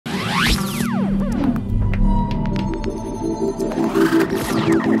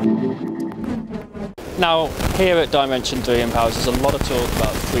Now, here at Dimension 3 Empowers, there's a lot of talk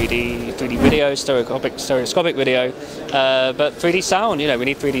about 3D video, stereoscopic video, but 3D sound, you know, we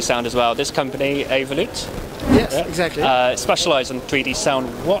need 3D sound as well. This company, A-Volute, yes, exactly. Specialise in 3D sound.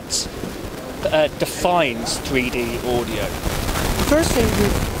 What defines 3D audio? The first thing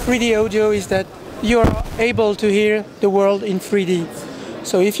with 3D audio is that you are able to hear the world in 3D.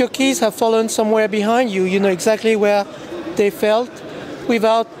 So if your keys have fallen somewhere behind you, you know exactly where they felt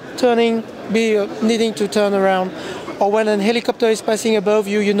without needing to turn around. Or when a helicopter is passing above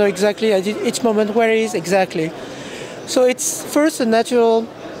you, you know exactly at each moment where it is exactly. So it's first a natural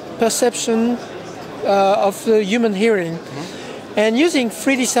perception of the human hearing. And using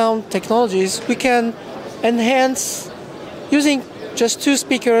 3D sound technologies, we can enhance, using just 2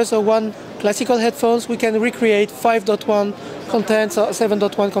 speakers or 1 classical headphones, we can recreate 5.1 contents or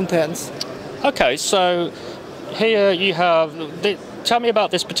 7.1 contents. Okay, so here you have, tell me about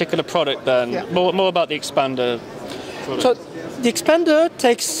this particular product then, yeah. More about the expander product. So the expander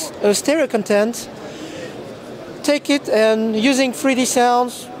takes a stereo content, take it and using 3D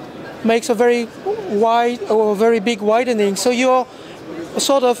sounds makes a very wide or very big widening. So you're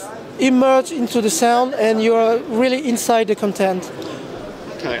sort of immersed into the sound and you're really inside the content.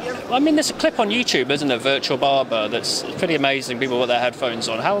 Okay. I mean, there's a clip on YouTube, isn't there, Virtual Barber, that's pretty amazing, people with their headphones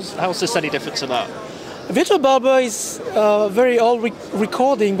on. How's this any different to that? Virtual Barber is very old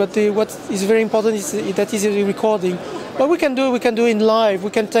recording, but what is very important is that is a recording. What we can do in live. We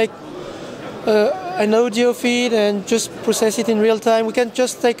can take an audio feed and just process it in real time. We can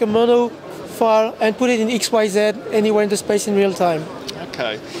just take a mono file and put it in XYZ anywhere in the space in real time.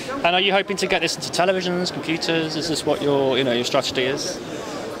 Okay. And are you hoping to get this into televisions, computers? Is this what your strategy is?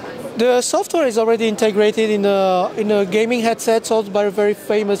 The software is already integrated in a gaming headset sold by a very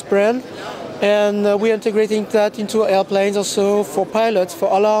famous brand. And we're integrating that into airplanes also for pilots, for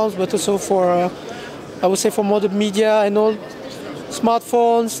alarms, but also for, I would say, for modern media and all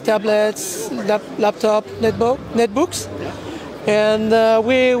smartphones, tablets, laptop, netbooks. And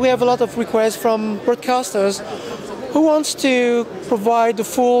we have a lot of requests from broadcasters who wants to provide the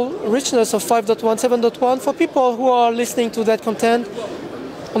full richness of 5.1, 7.1 for people who are listening to that content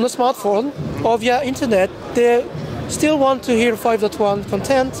on a smartphone or via internet. They still want to hear 5.1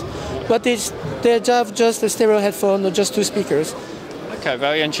 content, but they have just a stereo headphone or just 2 speakers. Okay,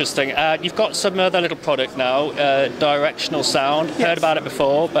 very interesting. You've got some other little product now, directional sound. Yes. Heard about it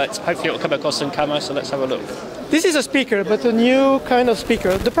before, but hopefully it'll come across on camera, so let's have a look. This is a speaker, but a new kind of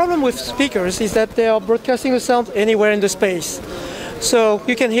speaker. The problem with speakers is that they are broadcasting the sound anywhere in the space. So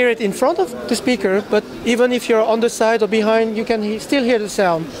you can hear it in front of the speaker, but even if you're on the side or behind, you can still hear the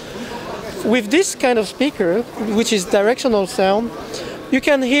sound. With this kind of speaker, which is directional sound, you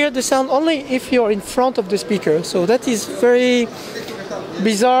can hear the sound only if you're in front of the speaker. So that is very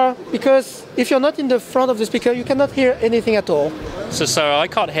bizarre, because if you're not in the front of the speaker, you cannot hear anything at all. So I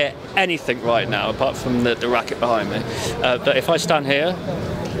can't hear anything right now, apart from the racket behind me. But if I stand here,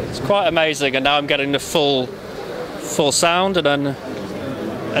 it's quite amazing, and now I'm getting the full sound, and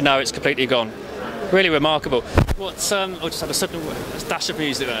now it's completely gone. Really remarkable. I'll just have a sudden dash of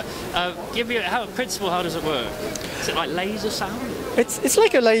music there. Give me a principle. How does it work? Is it like laser sound? It's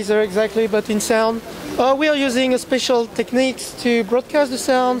like a laser, exactly, but in sound. We are using a special techniques to broadcast the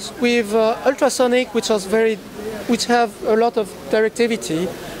sounds with ultrasonic, which have a lot of directivity,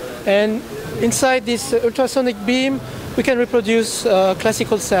 and inside this ultrasonic beam, we can reproduce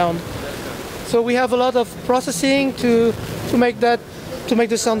classical sound. So we have a lot of processing to make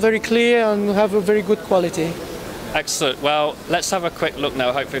the sound very clear and have a very good quality. Excellent. Well, let's have a quick look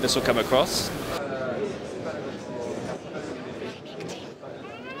now. Hopefully this will come across.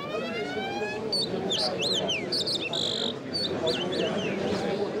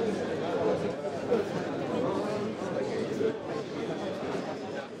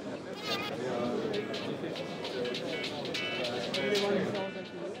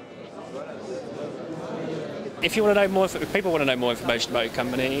 If you want to know more, if people want to know more information about your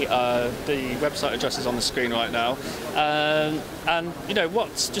company, the website address is on the screen right now. And you know,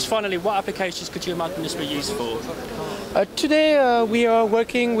 just finally, what applications could you imagine this be used for? Today we are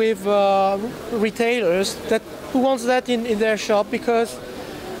working with retailers who wants that in their shop, because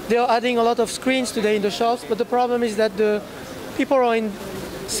they are adding a lot of screens today in the shops. But the problem is that the people are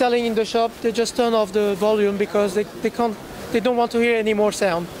selling in the shop, they just turn off the volume because they don't want to hear any more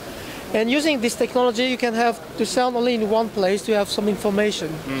sound. And using this technology, you can have the sound only in one place to have some information,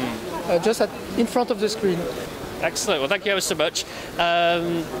 just in front of the screen. Excellent. Well, thank you ever so much.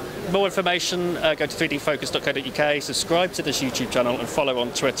 More information, go to 3dfocus.co.uk, subscribe to this YouTube channel and follow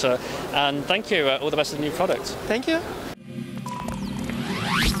on Twitter. And thank you. All the best with the new product. Thank you.